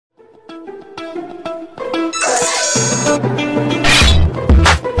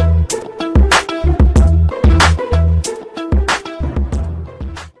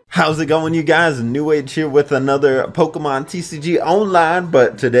How's it going, you guys? NewAge here with another Pokemon TCG online,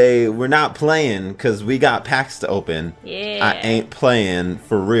 but today we're not playing because we got packs to open. Yeah. I ain't playing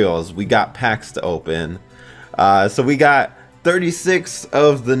for reals. We got packs to open. So we got 36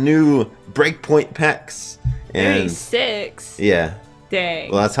 of the new Breakpoint packs. And 36? Yeah.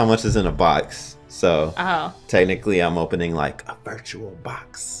 Dang. Well, that's how much is in a box. So Oh. technically I'm opening like a virtual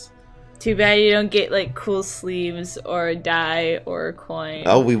box. Too bad you don't get like cool sleeves or a die or a coin.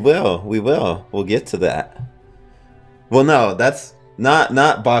 Oh, we will. We will. We'll get to that. Well, no, that's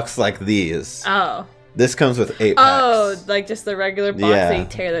not box like these. Oh. This comes with 8 packs. Oh, like just the regular box that you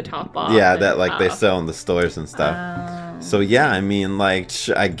tear the top off. Yeah, and, that like they sell in the stores and stuff. Oh. So yeah, I mean, like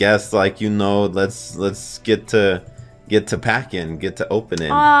I guess like let's get to packing, get to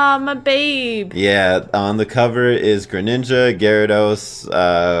opening. Aw, my babe. Yeah, on the cover is Greninja, Gyarados,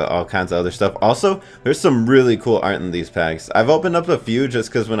 all kinds of other stuff. Also, there's some really cool art in these packs. I've opened up a few just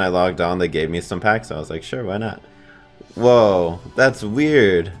because when I logged on, they gave me some packs. So I was like, sure, why not? Whoa, that's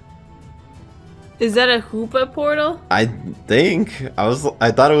weird. Is that a Hoopa portal? I think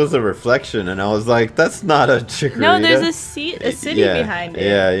I thought it was a reflection, and I was like, that's not a Chikorita. No, there's a city behind it.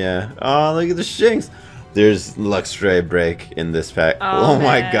 Yeah. Oh, look at the Shinx. There's Luxray Break in this pack. Oh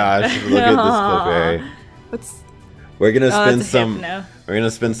my gosh, look at this Clefairy. We're gonna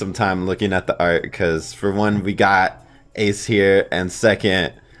spend some time looking at the art because for one, we got Ace here, and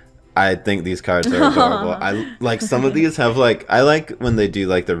second, I think these cards are adorable. I like some of these have like I like when they do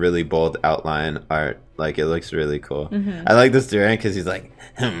like the really bold outline art. Like it looks really cool. I like this Durant because he's like,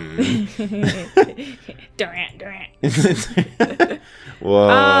 Durant. Whoa.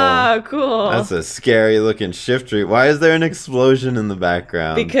 Oh, cool. That's a scary looking Shiftry. Why is there an explosion in the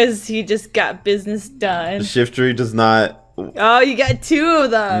background? Because he just got business done. The Shiftry does not. Oh, you got 2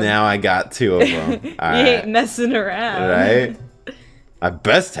 of them. Now I got 2 of them. You ain't messing around. Right? I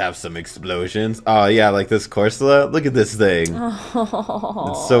best have some explosions. Oh yeah, like this Corsola. Look at this thing. Oh.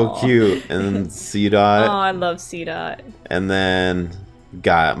 It's so cute. And then C-Dot. Oh, I love C-Dot. And then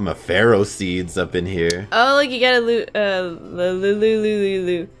got my Pharaoh seeds up in here. Oh, look, you got a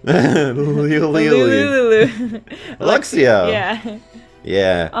Luxio. Yeah.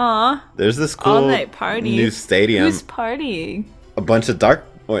 Yeah. Aw. There's this cool all-night party. new stadium. Who's partying? A bunch of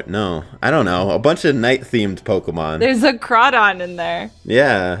I don't know. A bunch of night-themed Pokemon. There's a Crawdon in there.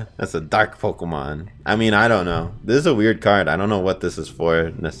 Yeah, that's a dark Pokemon. I mean, I don't know. This is a weird card. I don't know what this is for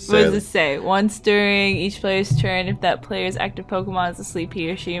necessarily. What does it say? Once during each player's turn, if that player's active Pokemon is asleep,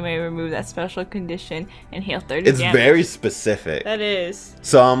 he or she may remove that special condition and heal 30 It's damage. very specific. That is.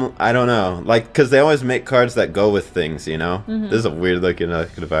 So I don't know. Like, because they always make cards that go with things, you know? This is a weird-looking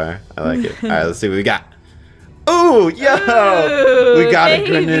Electivire. I like it. All right, let's see what we got. Ooh, yo! Ooh, we got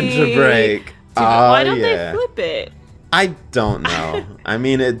baby. a Greninja break. Why don't they flip it? I don't know. I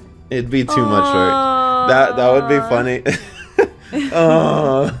mean, it'd be too much work. That would be funny.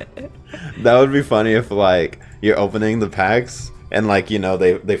 That would be funny if like you're opening the packs and like you know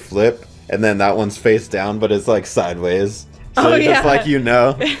they flip and then that one's face down but it's like sideways. So just like you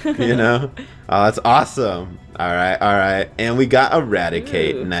know. Oh, that's awesome. All right, and we got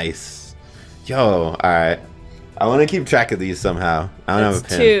Eradicate. Ooh. Nice. Yo, all right. I want to keep track of these somehow. I don't have a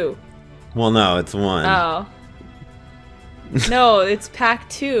pin. 2. Well, no, it's 1. Oh. No, it's pack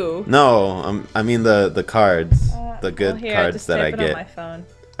 2. No, I mean the cards, the good here, cards that I On get. my phone.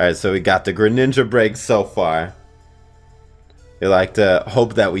 All right, so we got the Greninja break so far. We like to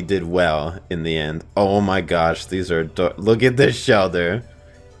hope that we did well in the end. Oh my gosh, these are look at this Shelter.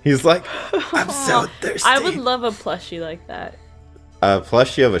 He's like, I'm so thirsty. I would love a plushie like that. A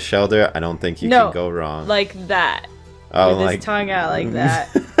plushie of a Shelter, I don't think you can go wrong. Like that. Oh, with like his tongue out like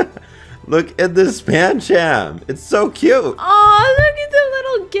that. Look at this Pancham. It's so cute. Oh, look at the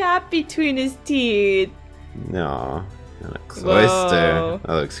little gap between his teeth. No, and a Cloyster.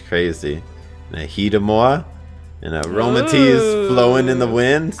 That looks crazy. And a Heatomore. And a Aromatisse flowing in the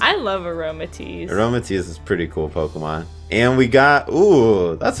wind. I love Aromatisse. Aromatisse is a pretty cool Pokemon. And we got,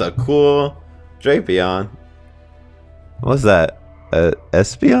 ooh, that's a cool Drapion. What's that?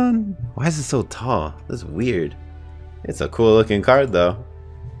 Espeon? Why is it so tall? That's weird. It's a cool looking card though.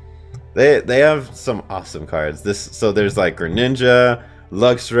 They have some awesome cards. So there's like Greninja,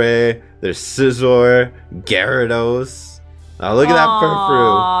 Luxray, there's Scizor, Gyarados. Oh, look at that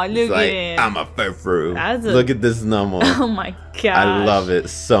Furfrou. Look at it. I'm a Furfrou. Look at this Numel. Oh my gosh. I love it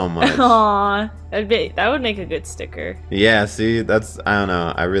so much. Aw, that would make a good sticker. Yeah, see, I don't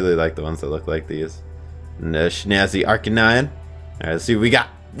know. I really like the ones that look like these. And the Schnazzy Arcanine. All right, let's see what we got.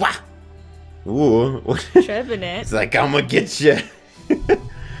 Wah! Ooh. Trevenant. It's like, I'm gonna get you.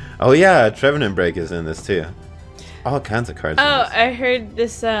 Oh yeah, Trevenant Break is in this too. all kinds of cards. Oh, I heard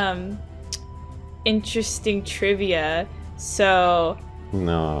this interesting trivia. So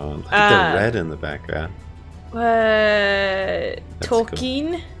no, look at the red in the background. What?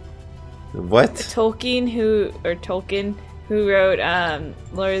 Tolkien? Cool. What? Tolkien who wrote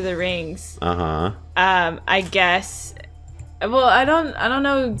Lord of the Rings. I guess. Well, I don't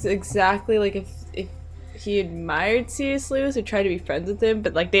know exactly like if he admired C.S. Lewis or tried to be friends with him,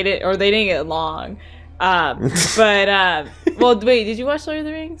 but like they didn't get along. Well, wait, did you watch Lord of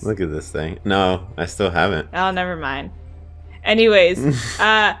the Rings? Look at this thing. No, I still haven't. Oh, never mind. Anyways,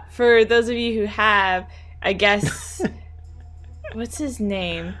 for those of you who have, I guess, what's his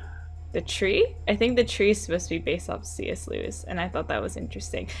name? The Tree? I think The Tree is supposed to be based off C.S. Lewis, and I thought that was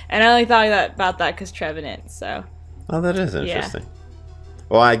interesting. And I only thought about that because Trevenant, so. Oh, that is interesting. Yeah.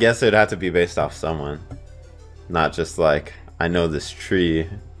 Well, I guess it'd have to be based off someone. Not just like, I know this tree.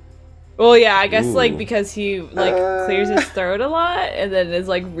 Well, yeah, I guess like because he like clears his throat a lot and then is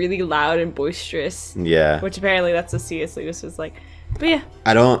like really loud and boisterous. Yeah. Which apparently that's what C.S. Lewis was like. But yeah.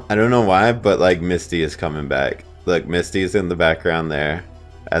 I don't know why, but like Misty is coming back. Look, Misty's in the background there.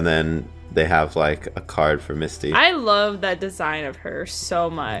 And then they have like a card for Misty. I love that design of her so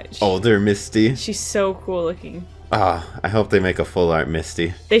much. Older Misty. She's so cool looking. Ah, I hope they make a full art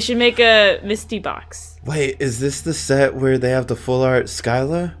Misty. They should make a Misty box. Wait, is this the set where they have the full art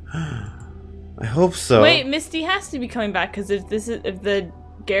Skylar? I hope so. Wait, Misty has to be coming back because if the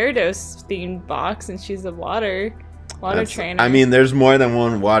Gyarados themed box and she's a water trainer. I mean, there's more than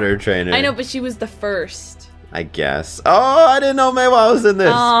one water trainer. I know, but she was the first. I guess. Oh, I didn't know Maywa was in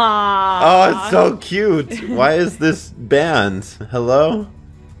this. Aww. Oh, it's so cute. Why is this banned? Hello?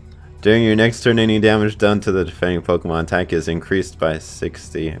 During your next turn, any damage done to the defending Pokemon attack is increased by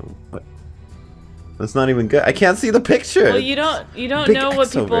 60. What? That's not even good. I can't see the picture. Well, you don't know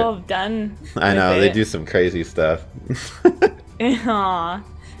what people have done. I know they do some crazy stuff. Aww.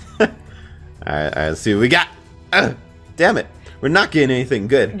 Alright, let's see what we got. Damn it. We're not getting anything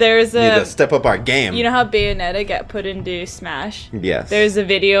good. There's we need to step up our game. You know how Bayonetta got put into Smash? Yes. There's a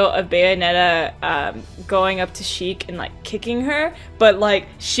video of Bayonetta going up to Sheik and like kicking her, but like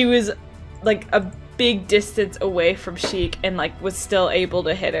she was like a big distance away from Sheik and like was still able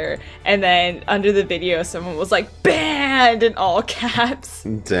to hit her. And then under the video, someone was like banned in all caps.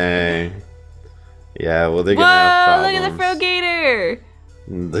 Dang. Yeah, well they're gonna have problems. Look at the Frogator.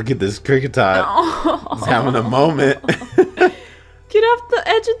 Look at this Kricketot. Oh. He's having a moment. Get off the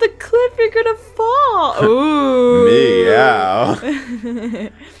edge of the cliff, you're gonna fall. Ooh. Meow.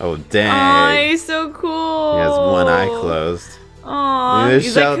 Oh, dang. Oh, he's so cool. He has one eye closed. Aw,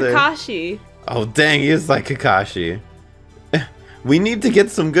 he's like Kakashi. Oh, dang, he is like Kakashi. We need to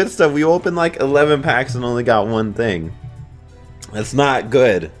get some good stuff. We opened like 11 packs and only got one thing. That's not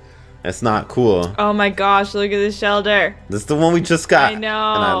good. That's not cool. Oh my gosh, look at this shelter. This is the one we just got. I know.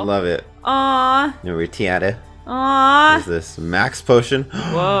 And I love it. Aww. Retiata. Aww. What is this? Max Potion?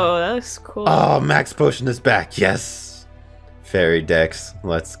 Whoa, that looks cool. Oh, Max Potion is back. Yes. Fairy Dex.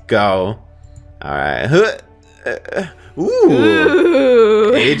 Let's go. Alright.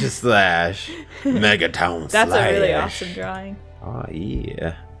 Ooh. Aegislash. Megaton Slash. That's a really awesome drawing. Oh,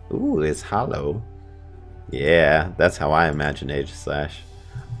 yeah. Ooh, it's hollow. Yeah, that's how I imagine Aegislash.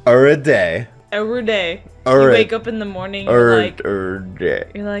 Every day. You wake up in the morning, you're like, hello,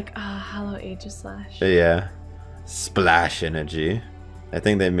 Aegislash. Yeah. Splash energy. I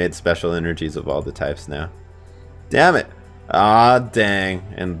think they made special energies of all the types now. Damn it. Ah, dang.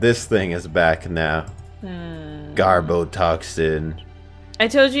 And this thing is back now. Garbotoxin. I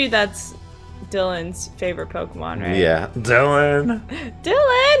told you that's Dylan's favorite Pokemon, right? Yeah. Dylan!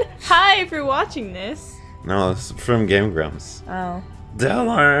 Dylan! Hi, if you're watching this. No, it's from Game Grumps. Oh.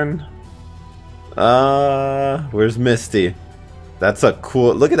 Dylan! Where's Misty? That's a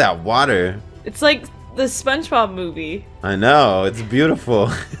cool... Look at that water. It's like the SpongeBob movie. I know, it's beautiful.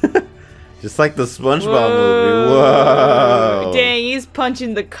 Just like the SpongeBob movie. Whoa! Dang, he's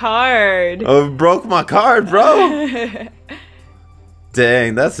punching the card. Oh, it broke my card, bro!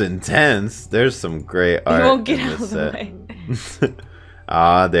 Dang, that's intense. There's some great art. He won't get in out this of set. the way.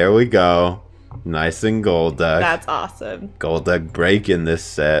 Ah, there we go. Nice and Golduck. That's awesome. Golduck Break in this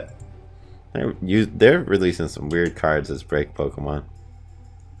set. They're releasing some weird cards as break Pokemon.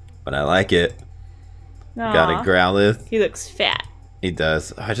 But I like it. Aww. Got a Growlithe. He looks fat. He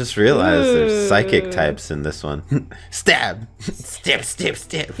does. I just realized there's psychic types in this one. Stab! Stab, stab,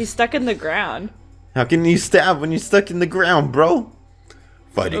 stab. He's stuck in the ground. How can you stab when you're stuck in the ground, bro?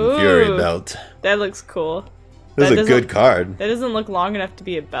 Fighting Fury Belt. That looks cool. This is a good card. That doesn't look long enough to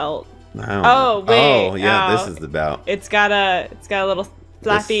be a belt. Oh, wait. Oh, yeah, this is the belt. It's got a little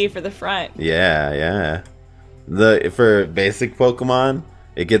flappy for the front. Yeah, yeah. For basic Pokemon,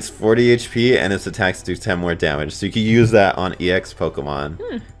 it gets 40 HP and its attacks do 10 more damage. So you can use that on EX Pokemon,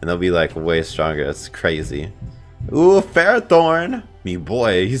 and they'll be like way stronger. It's crazy. Ooh, Ferrothorn! Me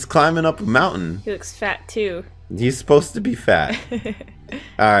boy, he's climbing up a mountain. He looks fat too. He's supposed to be fat.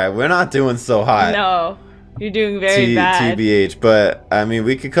 Alright, we're not doing so hot. No, you're doing very bad. TBH, but I mean,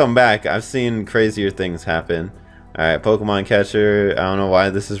 we could come back. I've seen crazier things happen. Alright, Pokemon Catcher. I don't know why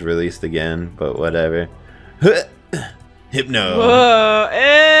this is released again, but whatever. Hypno. Whoa,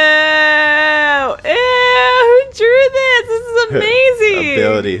 ew, who drew this? This is amazing.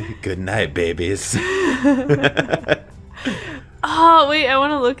 Ability. Good night, babies. Oh, wait, I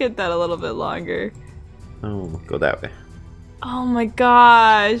want to look at that a little bit longer. Oh, go that way. Oh my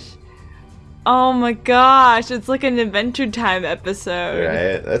gosh. Oh my gosh, it's like an Adventure Time episode.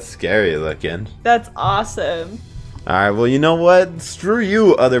 Right, that's scary looking. That's awesome. Alright, well, you know what? Screw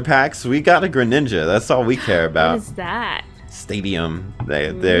you, other packs. We got a Greninja. That's all we care about. What is that? Stadium.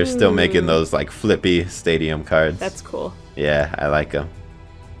 They're still making those, like, flippy stadium cards. That's cool. Yeah, I like them.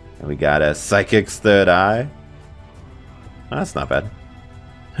 And we got a Psychic's Third Eye. Oh, that's not bad.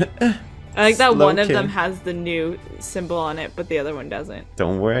 I like that one of them has the new symbol on it, but the other one doesn't.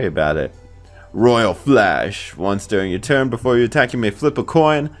 Don't worry about it. Royal Flash. Once during your turn, before you attack, you may flip a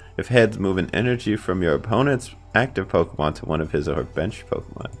coin. If heads, move an energy from your opponent's active Pokemon to one of his or her bench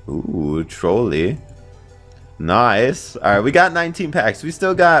Pokemon. Ooh, Trolley. Nice. Alright, we got 19 packs. We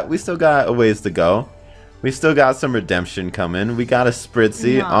still got a ways to go. We still got some redemption coming. We got a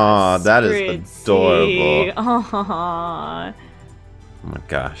Spritzy. Aw, that is adorable. Aww. Oh my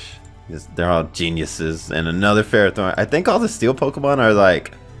gosh. They're all geniuses. And another Ferrothorn. I think all the steel Pokemon are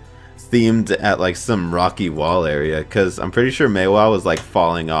like themed at like some rocky wall area, because I'm pretty sure Meiwa was like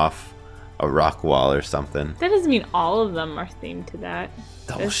falling off a rock wall or something. That doesn't mean all of them are themed to that.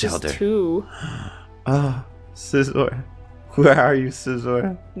 Double Shelter. Just 2. Oh, Scizor. Where are you,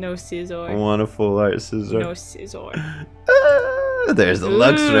 Scizor? No Scizor. Wonderful art, Scizor. No Scizor. There's the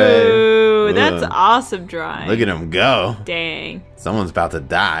Luxray. Ooh, that's awesome drawing. Look at him go. Dang. Someone's about to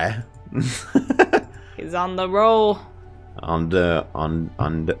die. He's on the roll. On the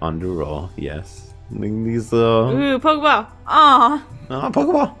roll, yes. These Ooh, Pokeball. Aw. Oh,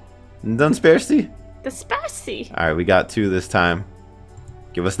 Pokeball. Done Sparsty. The Sparsty. Alright, we got 2 this time.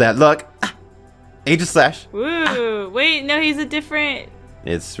 Give us that luck. Aegislash. Ooh, wait, no, he's a different.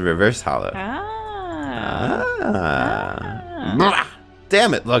 It's Reverse Hollow.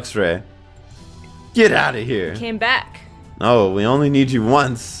 Damn it, Luxray. Get out of here. Came back. Oh, we only need you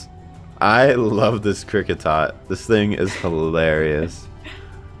once. I love this Kricketot. This thing is hilarious.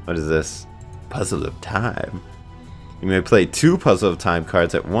 What is this? Puzzle of Time. You may play 2 Puzzle of Time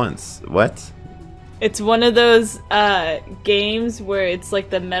cards at once. What? It's one of those games where it's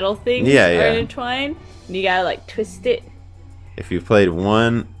like the metal things are intertwined. And you gotta like twist it. If you played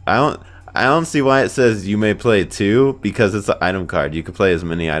 1, I don't see why it says you may play 2, because it's an item card. You can play as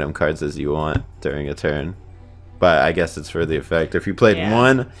many item cards as you want during a turn. But I guess it's for the effect. If you played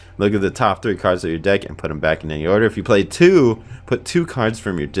 1, look at the top 3 cards of your deck and put them back in any order. If you played 2, put 2 cards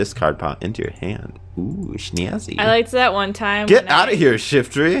from your discard pile into your hand. Ooh, snazzy. I liked that one time. Get out of here,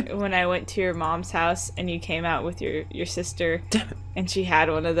 Shiftry. When I went to your mom's house and you came out with your sister. Damn it. And she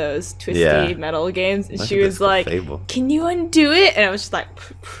had one of those twisty metal games. And she was like, Fable. Can you undo it? And I was just like,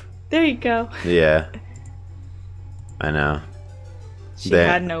 there you go. Yeah. I know. She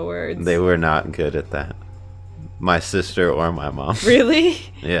had no words. They were not good at that. My sister or my mom. Really?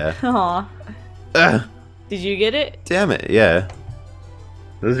 Yeah. Aw. Did you get it? Damn it, yeah.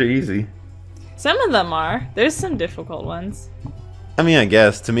 Those are easy. Some of them are. There's some difficult ones. I mean, I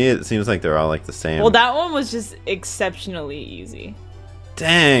guess. To me, it seems like they're all like the same. Well, that one was just exceptionally easy.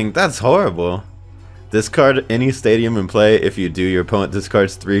 Dang, that's horrible. Discard any stadium in play if you do. Your opponent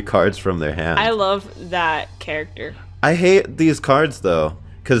discards 3 cards from their hand. I love that character. I hate these cards, though.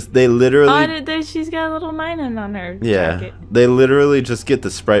 Because they literally... Oh, she's got a little mining on her jacket. They literally just get the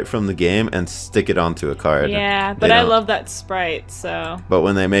sprite from the game and stick it onto a card. Yeah, but I love that sprite, so... But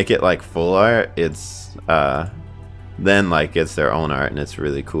when they make it, like, full art, it's, then, like, it's their own art, and it's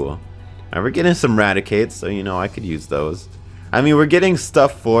really cool. We're getting some Raticates, so, you know, I could use those. I mean, we're getting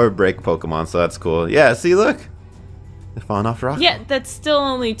stuff for Break Pokemon, so that's cool. Yeah, see, look! They're falling off rock. Yeah, that's still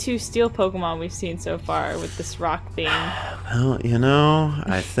only 2 steel Pokemon we've seen so far with this rock theme. Well, you know,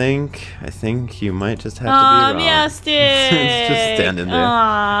 I think you might just have to be wrong. Meowstic! It's just standing there.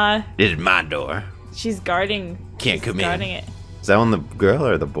 Aww. This is my door. She's guarding. Can't come in. Guarding it. Is that one the girl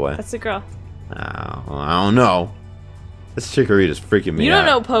or the boy? That's the girl. Oh, I don't know. This Chikorita's freaking me out. You don't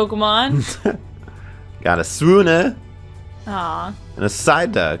know Pokemon. Got a Swoona. Aww. And a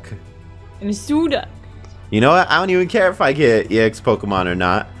Psyduck. And a Suda. You know what? I don't even care if I get EX Pokemon or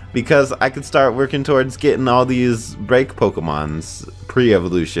not, because I could start working towards getting all these break Pokemons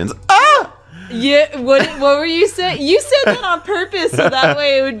pre-evolutions. Ah! Yeah, what were you saying? You said that on purpose, so that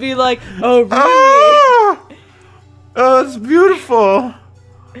way it would be like, oh, really? Ah! Oh, it's beautiful.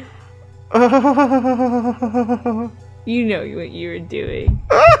 Oh. You know what you were doing.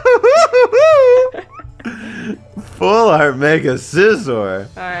 Full art Mega Scizor.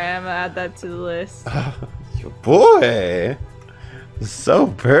 Alright, I'm gonna add that to the list. Your boy. So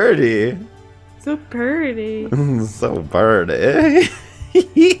pretty. So pretty. So pretty.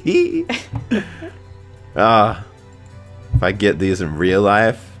 If I get these in real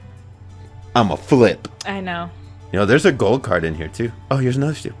life, I'm a flip. I know. You know, there's a gold card in here too. Oh, here's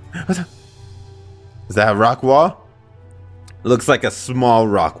another steel. What's up? Is that a rock wall? Looks like a small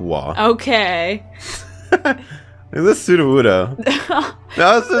rock wall. Okay. Look at this Sudowoodo. That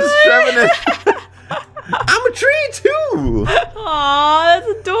was just shoving it. I'm a tree too. Aw, that's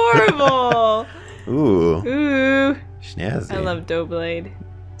adorable. Ooh. Ooh. Snazzy. I love Doublade.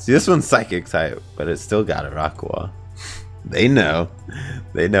 See, this one's psychic type, but it's still got a rock wall. They know.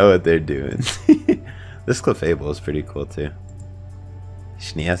 They know what they're doing. This Clefable is pretty cool too.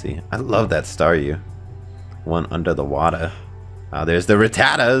 Snazzy. I love that Staryu. One under the water. Oh, there's the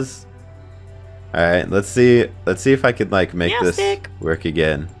Rattatas. All right, let's see if I could like make this work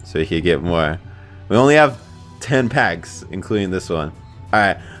again, so we can get more. We only have 10 packs, including this one. All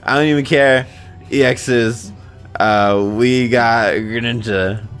right, I don't even care. EXs. We got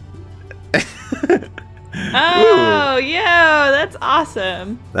Greninja. Oh, yo, that's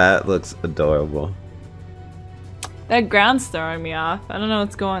awesome. That looks adorable. That ground's throwing me off. I don't know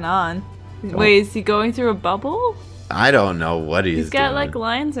what's going on. Wait, is he going through a bubble? I don't know what he's doing. He's got like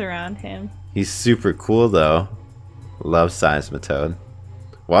lines around him. He's super cool though. Love Seismitoad.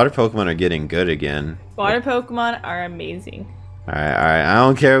 Water Pokemon are getting good again. Water Pokemon are amazing. Alright, alright. I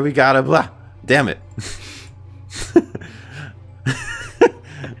don't care. We got a blah. Damn it.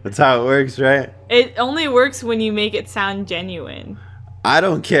 That's how it works, right? It only works when you make it sound genuine. I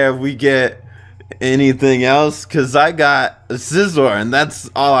don't care if we get anything else, because I got a Scizor, and that's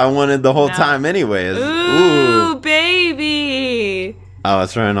all I wanted the whole time anyways. Ooh, baby! Oh,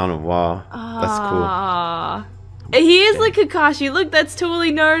 it's running on a wall. That's cool. He is like Kakashi. Look, that's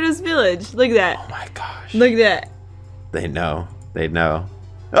totally Naruto's village. Look at that. Oh my gosh. Look at that. They know. They know.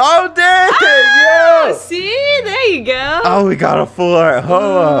 Oh, dang! Oh, see? There you go. Oh, we got a full art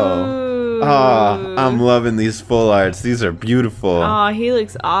Ho-Oh. Oh, I'm loving these full arts. These are beautiful. Oh, he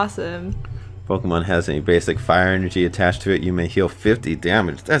looks awesome. Pokemon has any basic fire energy attached to it, you may heal 50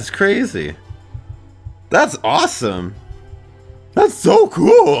 damage. That's crazy. That's awesome. That's so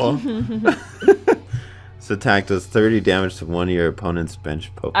cool. This attack does 30 damage to one of your opponent's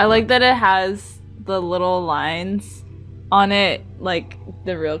bench Pokemon. I like that it has the little lines on it, like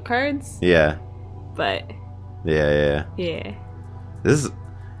the real cards. Yeah. But. Yeah. This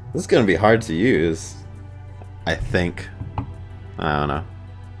is gonna be hard to use, I think. I don't know.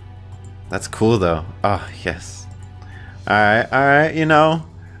 That's cool though. Oh yes. Alright, you know,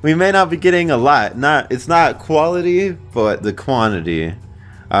 we may not be getting a lot. It's not quality, but the quantity.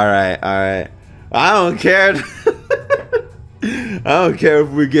 Alright. I don't care. I don't care if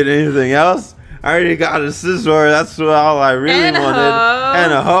we get anything else. I already got a Scizor, that's all I really wanted.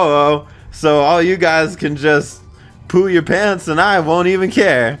 And a Ho-Oh. So all you guys can just poo your pants and I won't even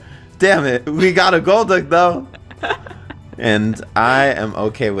care. Damn it, we got a Golduck though. And I am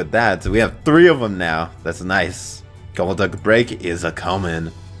okay with that. So we have 3 of them now. That's nice. Golduck Break is a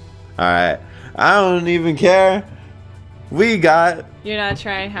coming. Alright. I don't even care. We got... You're not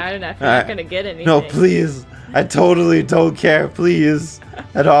trying hard enough. You're not going to get anything. No, please. I totally don't care. Please.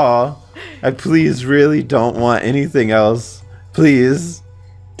 At all. I please really don't want anything else. Please.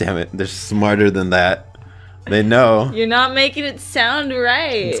 Damn it. They're smarter than that. They know. You're not making it sound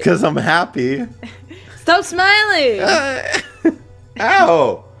right. It's because I'm happy. Stop smiling!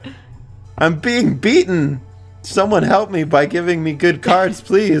 Ow! I'm being beaten. Someone help me by giving me good cards,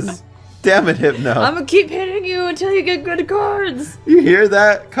 please. Damn it, Hypno. I'm gonna keep hitting you until you get good cards. You hear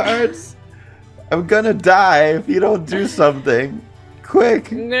that, cards? I'm gonna die if you don't do something.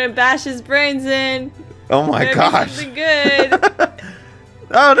 Quick. I'm gonna bash his brains in. Oh my gosh. Something good.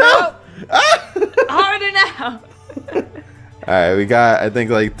 Oh no! Oh. Harder now. Alright, we got, I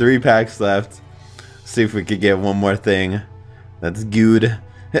think, like 3 packs left. See if we could get one more thing. That's good.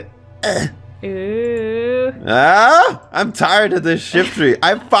 Ooh. Ah! I'm tired of this Shiftry. I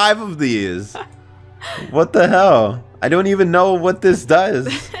have 5 of these. What the hell? I don't even know what this does.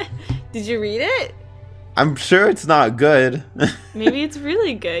 Did you read it? I'm sure it's not good. Maybe it's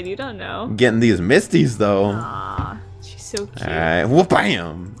really good. You don't know. Getting these Misties though. Aw, she's so cute. Alright,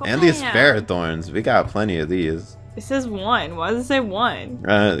 whoop-bam! And these Ferrothorns. We got plenty of these. It says 1. Why does it say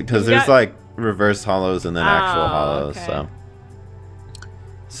 1? Because there's like reverse hollows and then actual hollows. Okay.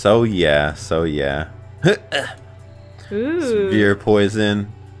 So yeah. Ooh. Severe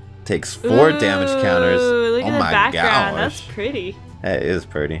poison. Takes 4 damage counters. Look at the my background. gosh. That's pretty. It is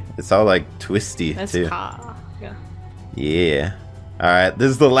pretty. It's all like twisty too. Yeah. Alright,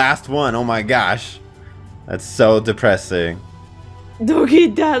 this is the last one. Oh my gosh. That's so depressing. Look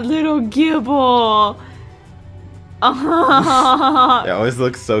at that little Gibble. It always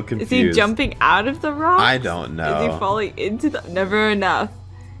looks so confused. Is he jumping out of the rock? I don't know. Is he falling into the... Never enough.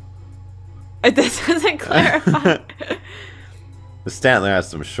 That doesn't clarify. The Stantler has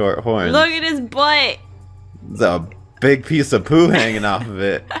some short horns. Look at his butt. It's a big piece of poo hanging off of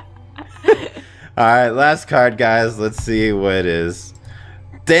it. Alright, last card, guys. Let's see what it is.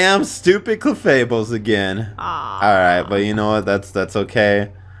 Damn stupid Clefables again. Alright, but you know what? That's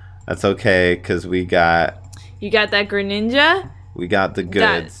okay. That's okay, because we got... You got that Greninja. We got the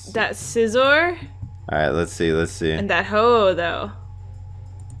goods. That Scizor. Alright, let's see. And that Ho, though.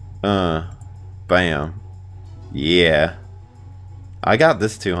 Bam. Yeah. I got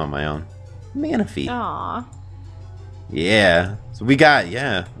this too on my own. Manaphy. Aww. Yeah. So we got,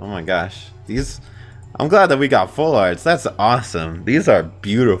 oh my gosh. These, I'm glad that we got full arts. That's awesome. These are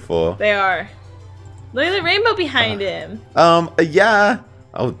beautiful. They are. Look at the rainbow behind him. Yeah.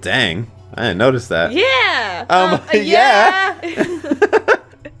 Oh, dang. I didn't notice that. Yeah.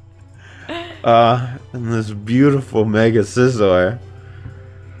 And this beautiful Mega Scizor.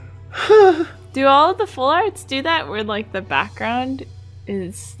 Do all of the full arts do that where like the background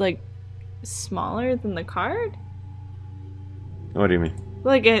is like smaller than the card? What do you mean?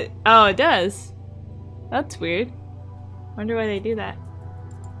 Like it does. That's weird. Wonder why they do that.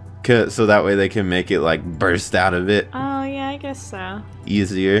 So that way they can make it like burst out of it. Oh yeah, I guess so.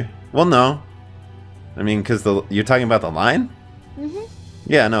 Easier. Well, no. I mean, because you're talking about the line? Mhm.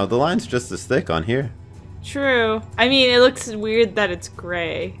 Yeah, no, the line's just as thick on here. True. I mean, it looks weird that it's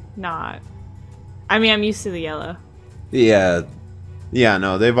gray, not. I mean, I'm used to the yellow. Yeah. Yeah,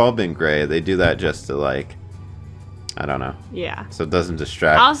 no, they've all been gray. They do that just to, like, I don't know. Yeah. So it doesn't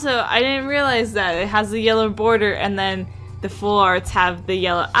distract. Also, I didn't realize that it has the yellow border and then the full arts have the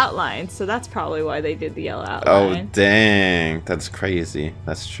yellow outline. So that's probably why they did the yellow outline. Oh, dang. That's crazy.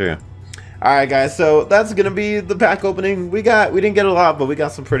 That's true. All right, guys. So that's going to be the pack opening. We didn't get a lot, but we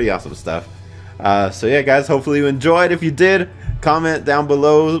got some pretty awesome stuff. So yeah, guys, hopefully you enjoyed. If you did, comment down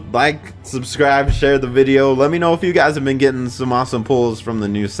below, like, subscribe, share the video. Let me know if you guys have been getting some awesome pulls from the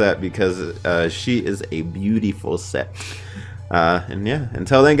new set, because she is a beautiful set. And yeah,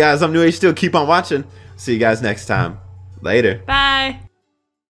 until then, guys, I'm NewAgeSteel. Keep on watching. See you guys next time. Later. Bye.